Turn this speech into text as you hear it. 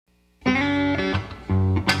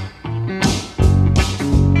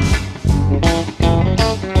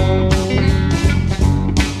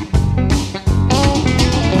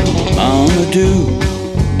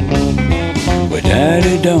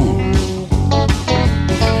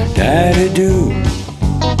Daddy do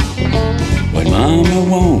what Mama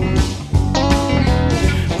won't.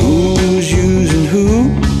 Who's using who?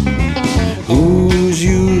 Who's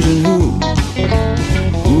using who?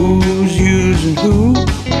 Who's using who?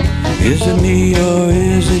 Is it me or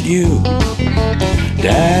is it you?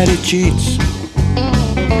 Daddy cheats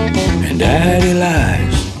and Daddy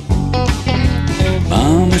lies.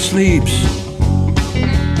 Mama sleeps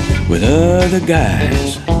with other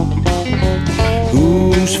guys.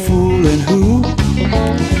 Who's fooling who?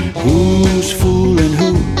 Who's fooling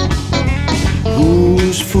who?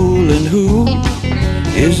 Who's fooling who?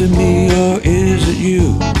 Is it me or is it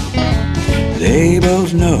you? They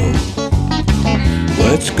both know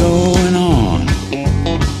what's going on.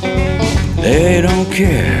 They don't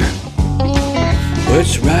care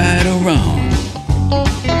what's right or wrong.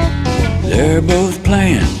 They're both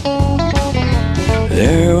playing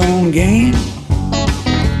their own game.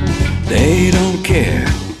 They don't care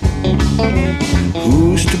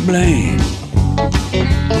who's to blame.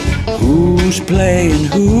 Who's playing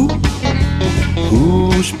who?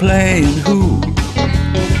 Who's playing who?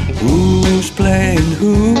 Who's playing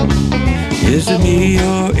who? Is it me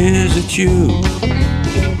or is it you?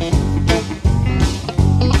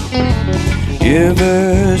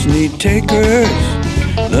 Givers need takers,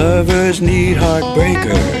 lovers need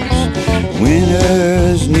heartbreakers,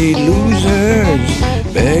 winners need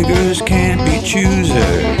losers, beggars can't be